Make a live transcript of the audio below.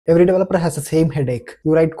Every developer has the same headache.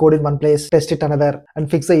 You write code in one place, test it another, and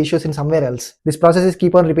fix the issues in somewhere else. This process is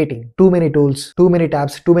keep on repeating. Too many tools, too many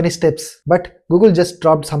tabs, too many steps. But Google just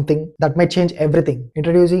dropped something that might change everything.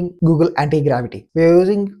 Introducing Google AntiGravity. We are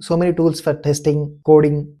using so many tools for testing,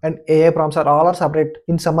 coding, and AI prompts are separate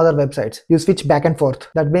in some other websites. You switch back and forth.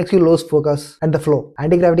 That makes you lose focus and the flow.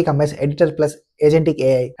 AntiGravity combines editor plus agentic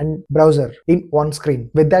AI and browser in one screen.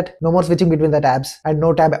 With that, no more switching between the tabs and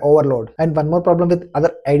no tab overload. And one more problem with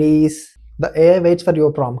other IDEs, the AI waits for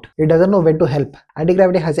your prompt. It doesn't know when to help.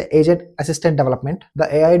 AntiGravity has an agent assistant development.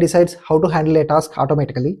 The AI decides how to handle a task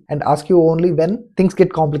automatically and asks you only when things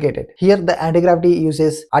get complicated. Here the AntiGravity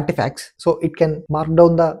uses artifacts, so it can mark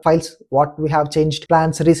down the files, what we have changed,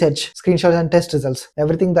 plans, research, screenshots and test results.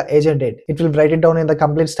 Everything the agent did. It will write it down in the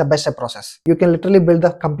complete step-by-step process. You can literally build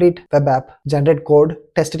the complete web app, generate code,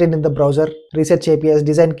 test it in the browser, research APIs,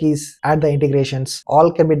 design keys, add the integrations.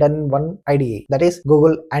 All can be done in one IDE. That is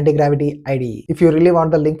Google AntiGravity IDE. If you really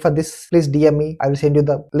want the link for this, please DM me. I will send you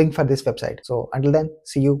the link for this website. So until then,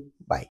 see you.